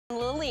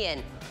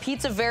Lillian,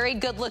 Pete's a very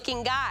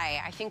good-looking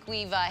guy. I think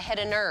we've hit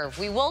a nerve.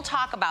 We will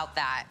talk about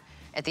that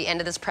at the end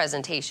of this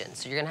presentation.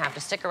 So you're gonna have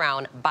to stick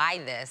around,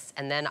 buy this,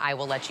 and then I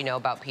will let you know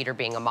about Peter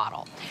being a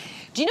model.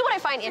 Do you know what I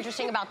find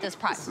interesting about this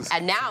product?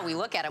 And now we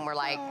look at him, we're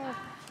like, all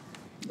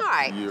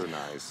right. You're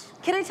nice.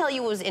 Can I tell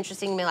you what was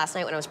interesting to me last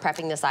night when I was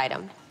prepping this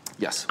item?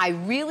 Yes. I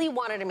really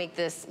wanted to make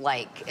this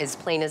like as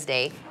plain as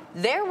day.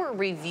 There were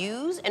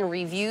reviews and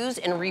reviews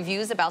and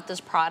reviews about this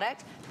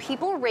product.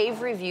 People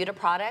rave reviewed a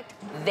product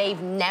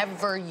they've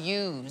never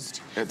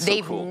used.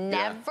 They've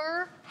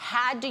never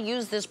had to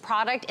use this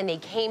product, and they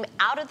came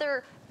out of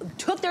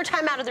took their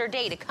time out of their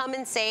day to come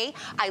and say,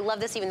 I love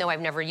this even though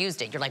I've never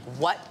used it. You're like,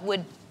 what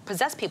would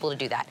possess people to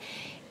do that?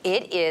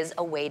 It is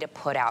a way to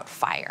put out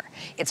fire.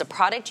 It's a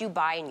product you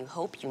buy and you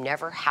hope you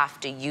never have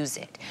to use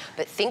it.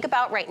 But think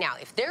about right now,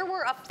 if there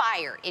were a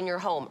fire in your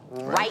home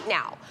right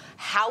now,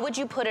 how would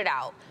you put it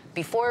out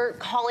before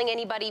calling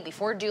anybody,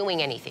 before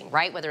doing anything,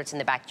 right? Whether it's in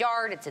the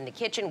backyard, it's in the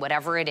kitchen,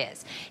 whatever it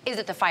is. Is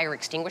it the fire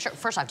extinguisher?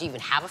 First off, do you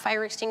even have a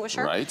fire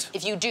extinguisher? Right.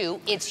 If you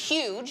do, it's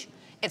huge.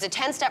 It's a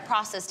 10-step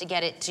process to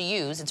get it to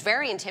use. It's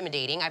very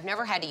intimidating. I've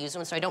never had to use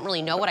one, so I don't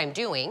really know what I'm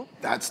doing.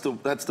 That's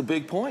the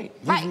big point.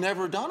 You've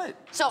never done it.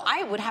 So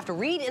I would have to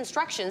read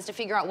instructions to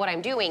figure out what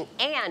I'm doing.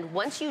 And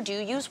once you do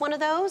use one of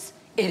those,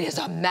 it is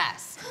a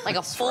mess. Like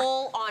a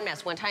full-on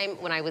mess. One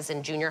time when I was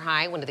in junior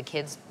high, one of the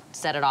kids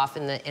set it off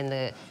in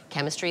the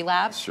chemistry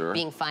lab,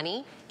 being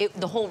funny.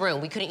 The whole room,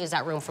 we couldn't use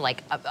that room for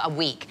like a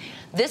week.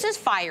 This is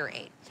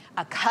FireAde.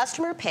 A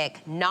customer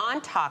pick,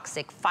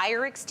 non-toxic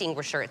fire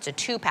extinguisher. It's a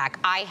 2-pack.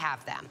 I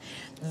have them.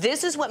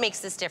 This is what makes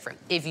this different.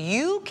 If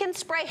you can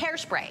spray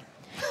hairspray,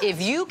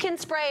 if you can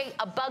spray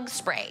a bug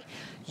spray,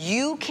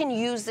 you can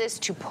use this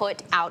to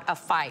put out a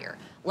fire.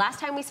 Last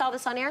time we saw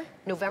this on air,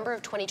 November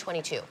of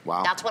 2022.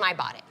 Wow. That's when I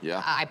bought it.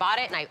 Yeah. I bought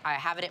it and I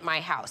have it at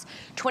my house.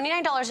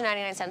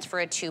 $29.99 for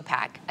a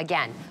 2-pack.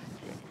 Again,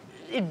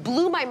 it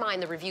blew my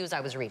mind, the reviews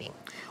I was reading.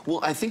 Well,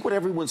 I think what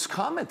everyone's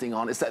commenting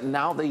on is that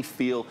now they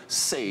feel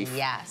safe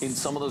in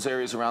some of those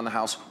areas around the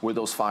house where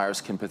those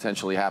fires can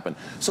potentially happen.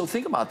 So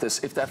think about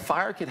this. If that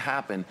fire could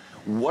happen,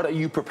 what are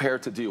you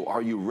prepared to do?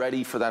 Are you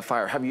ready for that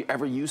fire? Have you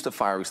ever used a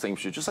fire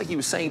extinguisher? Just like you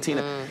were saying,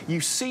 Tina,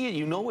 you see it,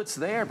 you know it's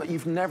there, but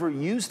you've never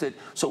used it.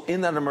 So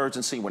in that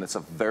emergency, when it's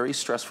a very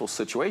stressful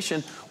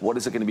situation, what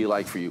is it going to be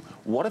like for you?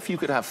 What if you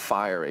could have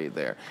FireAde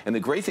there? And the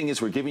great thing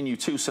is we're giving you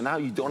two, so now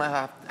you don't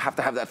have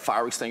to have that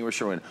fire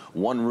extinguisher in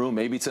one room.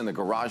 Maybe it's in the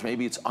garage,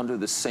 maybe it's under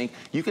the sink.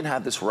 You can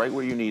have this right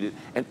where you need it,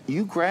 and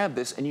you grab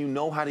this and you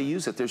know how to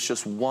use it. There's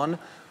just one.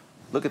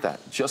 Look at that.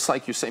 Just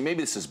like you're saying,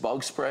 maybe this is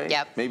bug spray.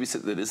 Maybe it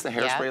is the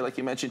hairspray like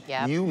you mentioned.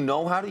 You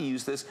know how to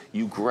use this.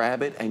 You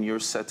grab it and you're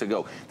set to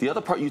go. The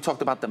other part, you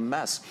talked about the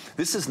mess.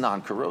 This is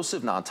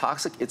non-corrosive,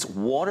 non-toxic. It's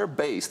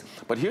water-based.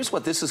 But here's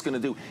what this is going to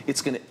do.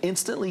 It's going to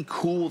instantly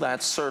cool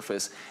that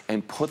surface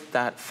and put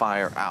that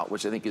fire out,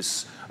 which I think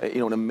is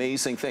an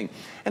amazing thing.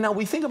 And now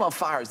we think about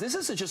fires. This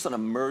isn't just an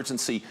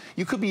emergency.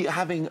 You could be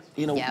having,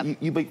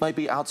 you might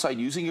be outside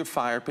using your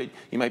fire pit.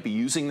 You might be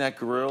using that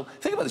grill.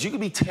 Think about this. You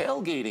could be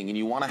tailgating and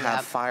you want to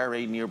have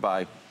FireAde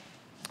nearby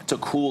to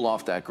cool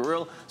off that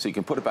grill so you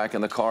can put it back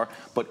in the car.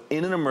 But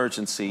in an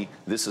emergency,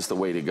 this is the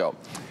way to go.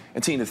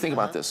 And Tina, think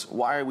about this.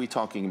 Why are we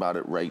talking about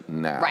it right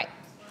now?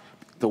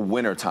 The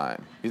winter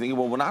time. You're thinking,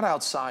 well, we're not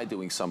outside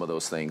doing some of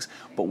those things,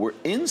 but we're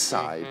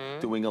inside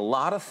doing a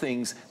lot of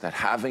things that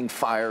having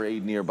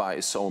FireAde nearby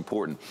is so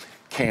important.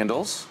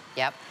 Candles.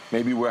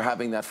 Maybe we're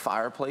having that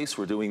fireplace,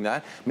 we're doing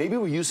that. Maybe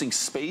we're using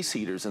space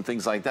heaters and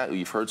things like that.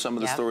 You've heard some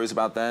of the stories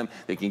about them.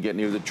 They can get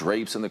near the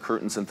drapes and the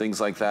curtains and things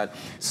like that.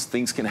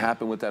 Things can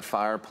happen with that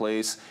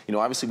fireplace.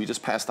 Obviously we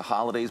just passed the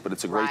holidays, but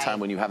it's a great time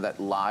when you have that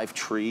live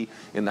tree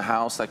in the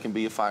house that can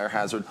be a fire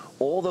hazard.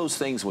 All those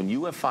things, when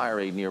you have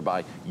FireAde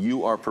nearby,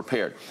 you are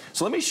prepared.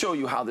 So let me show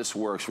you how this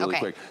works really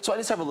quick. So I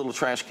just have a little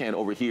trash can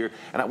over here,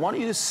 and I want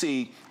you to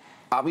see.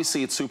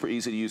 Obviously, it's super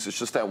easy to use. It's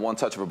just that one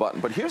touch of a button.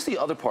 But here's the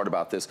other part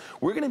about this.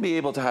 We're going to be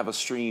able to have a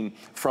stream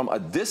from a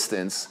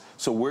distance,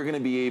 so we're going to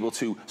be able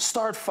to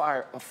start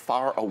fire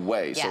far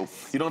away. So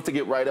you don't have to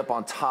get right up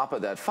on top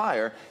of that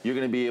fire. You're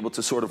going to be able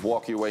to sort of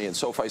walk your way in.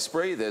 So if I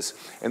spray this,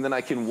 and then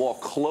I can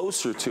walk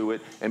closer to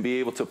it and be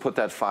able to put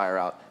that fire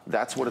out,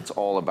 that's what it's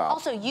all about.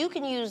 Also, you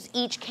can use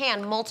each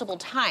can multiple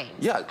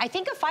times. I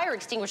think a fire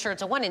extinguisher,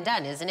 it's a one and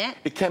done, isn't it?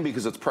 It can be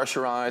because it's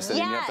pressurized, and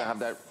you have to have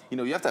that.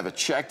 You have to have it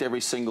checked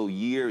every single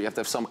year. You have to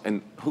have some,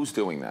 and who's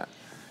doing that?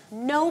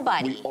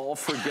 Nobody. We all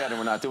forget, and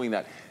we're not doing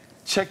that.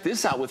 Check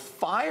this out. With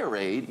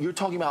FireAde, you're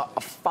talking about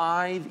a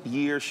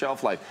 5-year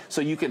shelf life.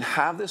 So you can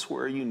have this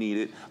where you need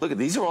it. Look,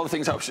 these are all the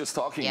things I was just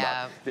talking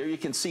about. There you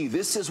can see,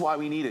 this is why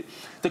we need it.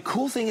 The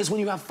cool thing is when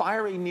you have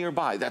FireAde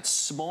nearby, that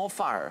small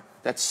fire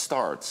that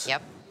starts,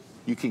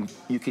 you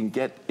can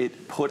get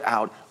it put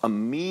out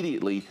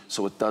immediately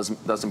so it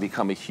doesn't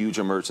become a huge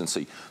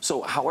emergency.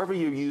 So however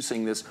you're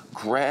using this,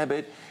 grab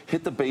it,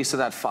 hit the base of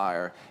that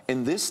fire,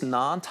 and this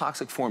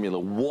non-toxic formula,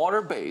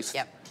 water-based,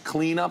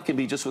 cleanup can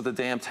be just with a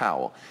damn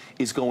towel,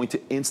 is going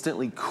to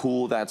instantly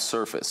cool that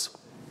surface.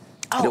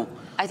 I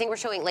think we're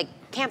showing like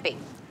camping.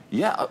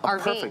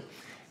 Perfect.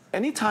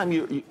 anytime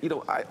you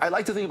know, I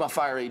like to think about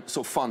FireAde,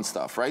 so fun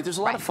stuff, right? There's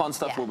a lot of fun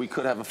stuff where we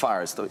could have a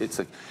fire. It's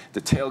the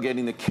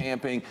tailgating, the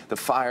camping, the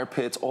fire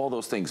pits, all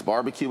those things,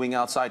 barbecuing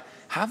outside.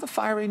 Have a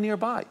FireAde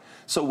nearby.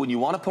 So when you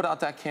want to put out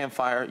that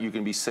campfire, you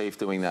can be safe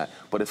doing that.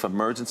 But if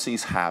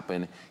emergencies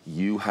happen,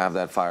 you have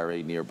that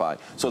FireAde nearby.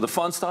 So the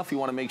fun stuff, you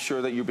want to make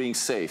sure that you're being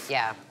safe.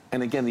 Yeah.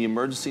 And again, the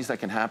emergencies that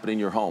can happen in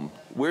your home,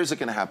 where's it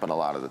going to happen a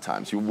lot of the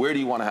times? Where do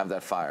you want to have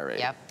that FireAde?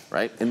 Yep.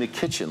 Right? In the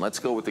kitchen. Let's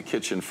go with the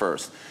kitchen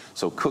first.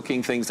 So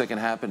cooking things that can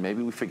happen.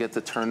 Maybe we forget to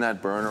turn that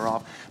burner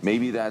off.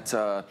 Maybe that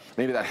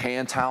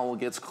hand towel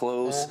gets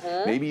close.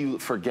 Maybe you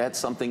forget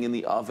something in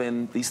the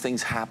oven. These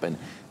things happen.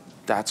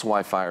 That's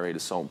why FireAde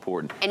is so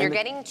important. And you're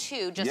getting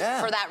two just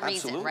for that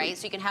reason, right?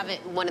 So you can have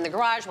it one in the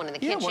garage, one in the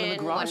kitchen, one in the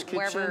garage,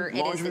 wherever it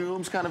is. Laundry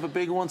room's kind of a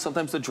big one.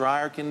 Sometimes the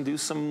dryer can do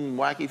some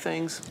wacky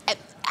things.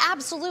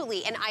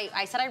 Absolutely, and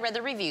I said I read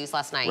the reviews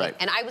last night,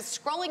 and I was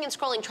scrolling and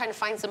scrolling trying to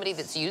find somebody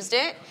that's used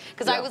it,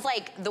 because I was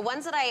like, the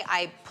ones that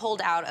I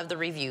pulled out of the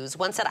reviews,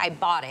 one said I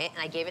bought it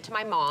and I gave it to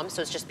my mom,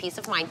 so it's just peace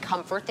of mind,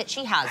 comfort that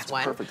she has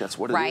one. Perfect, that's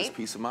what it is,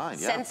 peace of mind,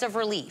 Sense of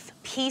relief,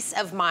 peace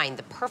of mind,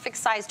 the perfect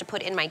size to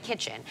put in my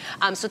kitchen.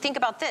 So think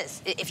about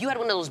this, if you had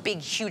one of those big,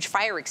 huge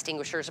fire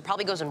extinguishers, it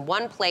probably goes in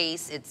one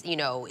place, it's, you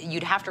know,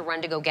 you'd have to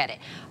run to go get it.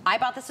 I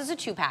bought this as a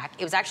 2-pack,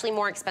 it was actually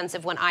more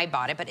expensive when I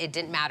bought it, but it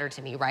didn't matter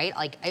to me, right?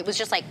 Like, it was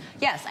just like,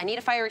 yes, I need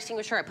a fire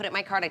extinguisher. I put it in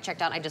my cart. I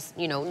checked out. I just,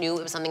 you know, knew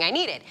it was something I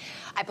needed.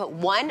 I put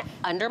one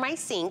under my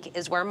sink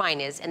is where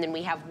mine is, and then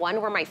we have one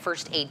where my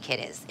first aid kit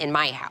is in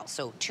my house.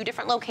 So 2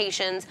 different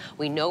locations.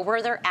 We know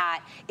where they're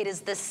at. It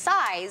is the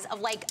size of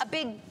like a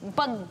big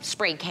bug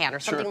spray can or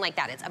something like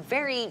that. It's a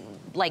very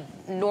like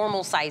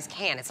normal size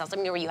can. It's not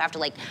something where you have to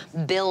like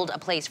build a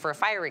place for a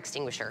fire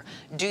extinguisher.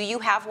 Do you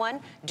have one?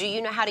 Do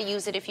you know how to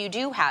use it if you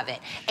do have it?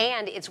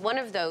 And it's one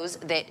of those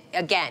that,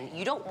 again,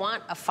 you don't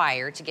want a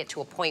fire to get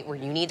to a point where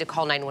you need to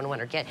call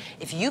 911 or get.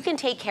 If you can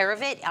take care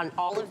of it on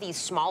all of these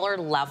smaller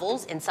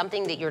levels in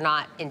something that you're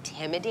not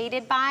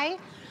intimidated by,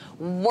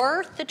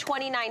 worth the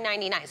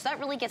 $29.99. So that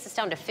really gets us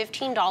down to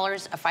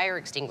 $15 a fire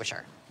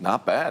extinguisher.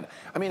 Not bad.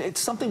 I mean,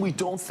 it's something we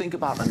don't think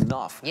about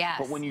enough. Yes.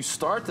 But when you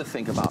start to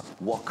think about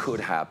what could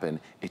happen,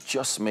 it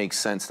just makes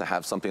sense to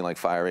have something like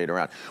FireAde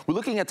around. We're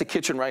looking at the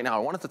kitchen right now. I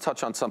wanted to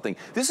touch on something.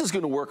 This is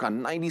going to work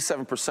on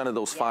 97% of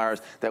those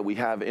fires that we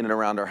have in and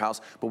around our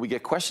house, but we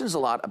get questions a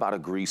lot about a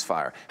grease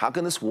fire. How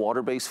can this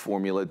water-based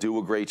formula do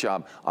a great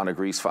job on a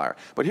grease fire?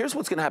 But here's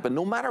what's going to happen.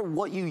 No matter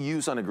what you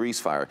use on a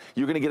grease fire,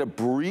 you're going to get a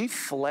brief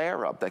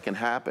flare-up that can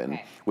happen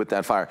with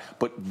that fire.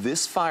 But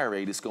this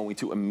FireAde is going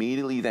to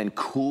immediately then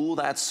cool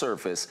that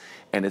surface,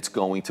 and it's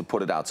going to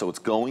put it out. So it's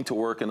going to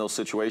work in those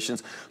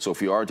situations. So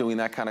if you are doing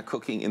that kind of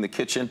cooking in the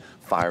kitchen,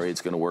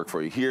 FireAde's going to work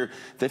for you. Here,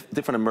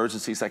 different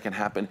emergencies that can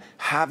happen,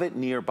 have it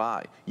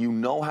nearby. You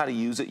know how to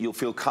use it. You'll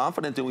feel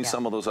confident doing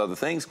some of those other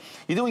things.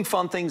 You're doing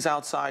fun things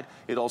outside.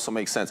 It also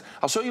makes sense.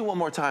 I'll show you one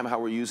more time how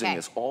we're using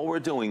this. All we're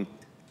doing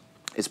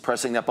is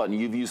pressing that button.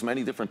 You've used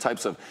many different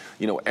types of,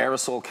 you know,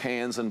 aerosol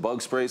cans and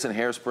bug sprays and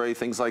hairspray,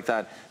 things like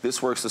that.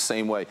 This works the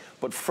same way.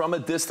 But from a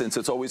distance,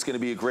 it's always going to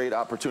be a great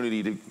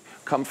opportunity to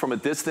come from a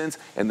distance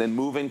and then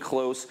move in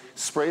close,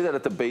 spray that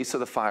at the base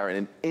of the fire,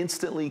 and it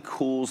instantly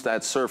cools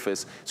that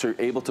surface so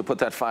you're able to put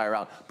that fire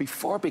out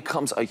before it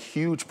becomes a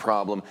huge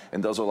problem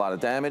and does a lot of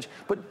damage.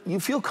 But you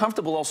feel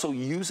comfortable also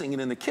using it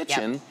in the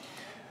kitchen.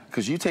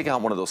 Because you take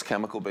out one of those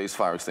chemical-based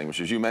fire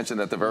extinguishers. You mentioned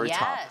at the very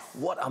top.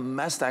 What a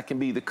mess that can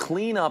be. The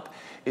cleanup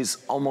is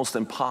almost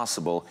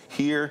impossible.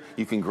 Here,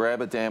 you can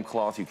grab a damp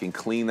cloth, you can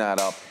clean that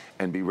up,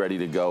 and be ready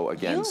to go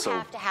again. You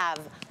have to have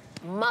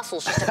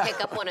muscles just to pick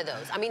up one of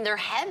those. I mean, they're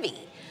heavy.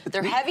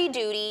 They're heavy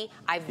duty.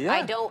 I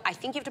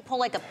think you have to pull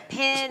like a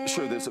pin.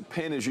 Sure, there's a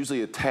pin. There's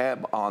usually a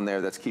tab on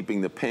there that's keeping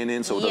the pin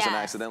in so it doesn't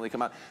accidentally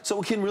come out.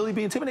 So it can really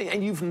be intimidating,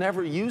 and you've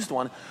never used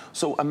one.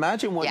 So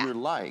imagine what you're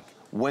like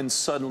when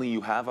suddenly you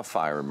have a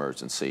fire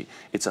emergency.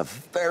 It's a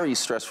very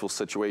stressful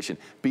situation.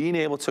 Being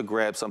able to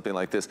grab something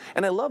like this,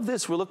 and I love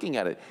this, we're looking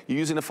at it. You're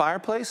using a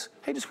fireplace?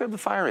 Hey, just grab the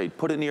FireAde,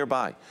 put it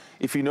nearby.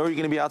 If you know you're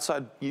gonna be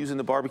outside using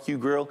the barbecue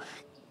grill,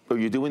 or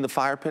you're doing the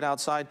fire pit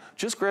outside,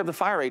 just grab the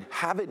FireAde,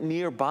 have it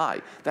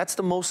nearby. That's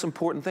the most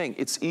important thing.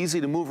 It's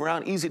easy to move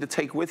around, easy to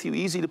take with you,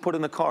 easy to put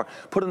in the car,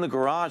 put in the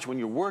garage when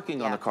you're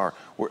working on the car.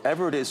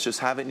 Wherever it is,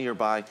 just have it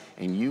nearby,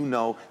 and you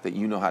know that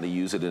you know how to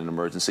use it in an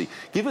emergency.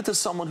 Give it to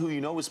someone who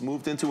you know has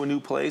moved into a new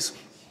place.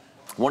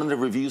 One of the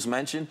reviews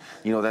mentioned,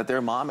 you know, that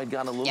their mom had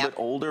gotten a little bit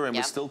older and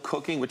was still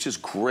cooking, which is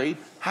great.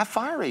 Have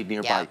FireAde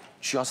nearby,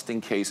 just in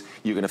case.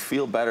 You're going to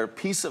feel better,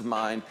 peace of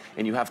mind,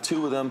 and you have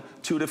 2 of them,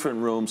 2 different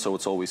rooms, so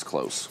it's always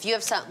close. If you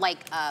have some, like,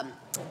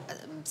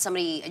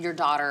 somebody, your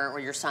daughter or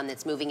your son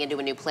that's moving into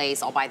a new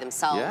place all by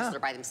themselves, they're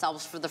by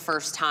themselves for the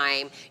first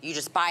time, you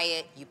just buy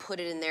it, you put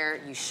it in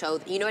there, you show,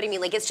 you know what I mean?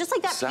 Like, it's just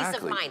like that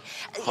peace of mind.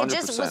 100%. It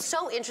just was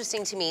so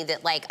interesting to me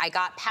that, like, I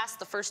got past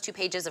the first 2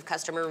 pages of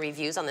customer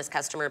reviews on this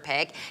customer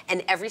pick,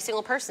 and every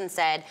single person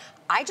said,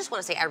 I just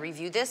want to say I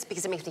reviewed this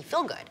because it makes me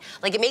feel good.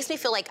 Like, it makes me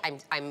feel like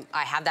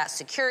I have that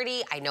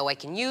security. I know I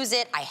can use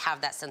it. I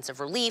have that sense of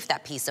relief,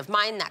 that peace of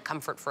mind, that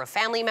comfort for a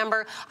family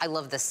member. I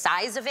love the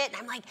size of it. And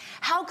I'm like,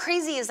 how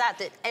crazy is that?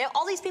 That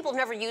all these people have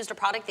never used a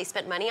product they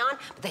spent money on,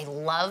 but they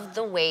love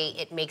the way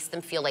it makes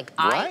them feel like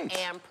I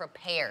am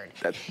prepared.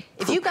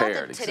 If you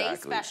got the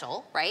today's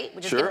special, right,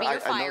 which is going to be your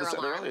fire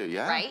alarm,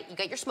 right? You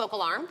got your smoke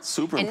alarm.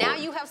 Super and important.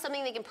 Now you have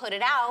something that can put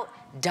it out,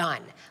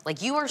 done.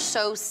 Like, you are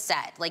so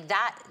set. Like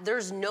that,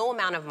 there's no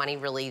amount of money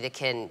really that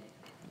can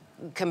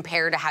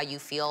compare to how you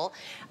feel.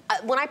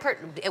 When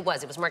it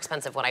was more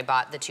expensive when I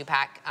bought the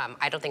 2-pack.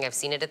 I don't think I've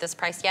seen it at this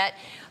price yet.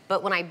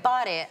 But when I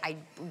bought it, I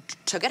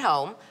took it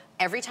home.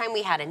 Every time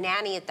we had a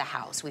nanny at the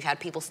house, we've had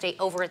people stay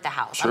over at the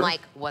house. I'm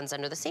like, one's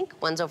under the sink,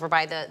 one's over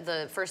by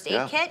the first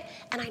aid kit,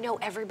 and I know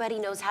everybody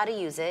knows how to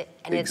use it,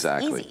 and it's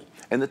easy.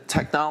 And the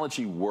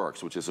technology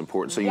works, which is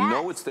important. So you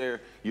know it's there,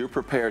 you're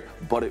prepared,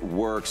 but it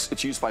works.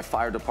 It's used by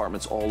fire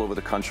departments all over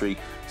the country,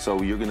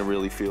 so you're gonna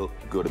really feel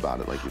good about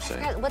it, like you're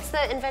saying. What's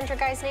the inventor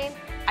guy's name?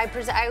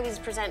 I always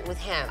present with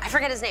him. I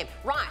forget his name.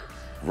 Ron.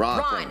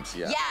 Ron,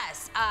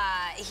 yes,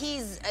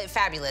 he's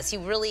fabulous. He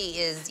really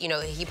is, you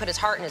know, he put his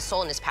heart and his soul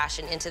and his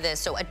passion into this.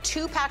 So a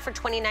 2-pack for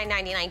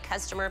 $29.99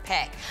 customer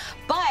pick.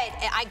 But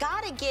I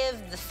gotta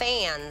give the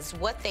fans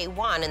what they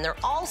want, and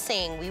they're all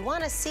saying, we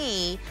wanna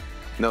see.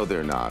 No,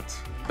 they're not.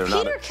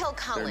 Peter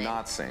Kilcullen. They're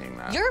not saying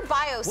that. Your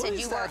bio said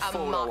you were a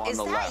monk. Is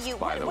that you?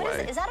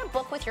 Is that a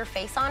book with your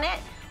face on it?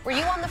 Were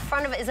you on the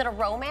front of it? Is it a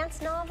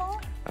romance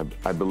novel?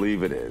 I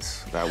believe it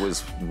is. That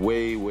was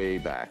way, way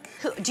back.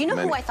 Do you know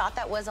who I thought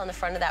that was on the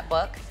front of that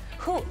book?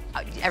 Who?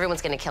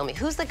 Everyone's gonna kill me.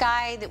 Who's the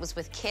guy that was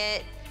with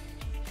Kit,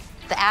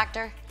 the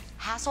actor?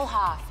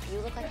 Hasselhoff. You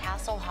look like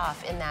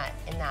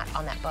Hasselhoff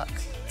on that book.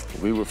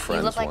 We were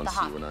friends once,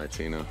 you and I,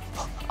 Tina.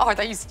 Oh, I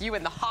thought you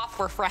and the Hoff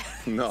were friends.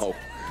 No.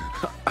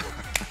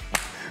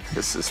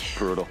 This is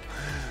brutal.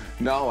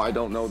 No, I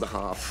don't know the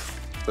Hoff,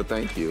 but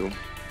thank you.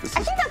 I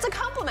think that's a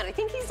compliment. I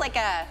think he's like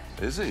a...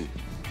 Is he?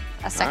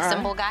 A sex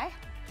symbol guy.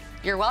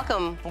 You're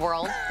welcome,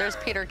 world. There's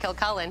Peter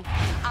Kilcullen.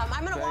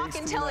 I'm gonna walk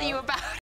and tell you about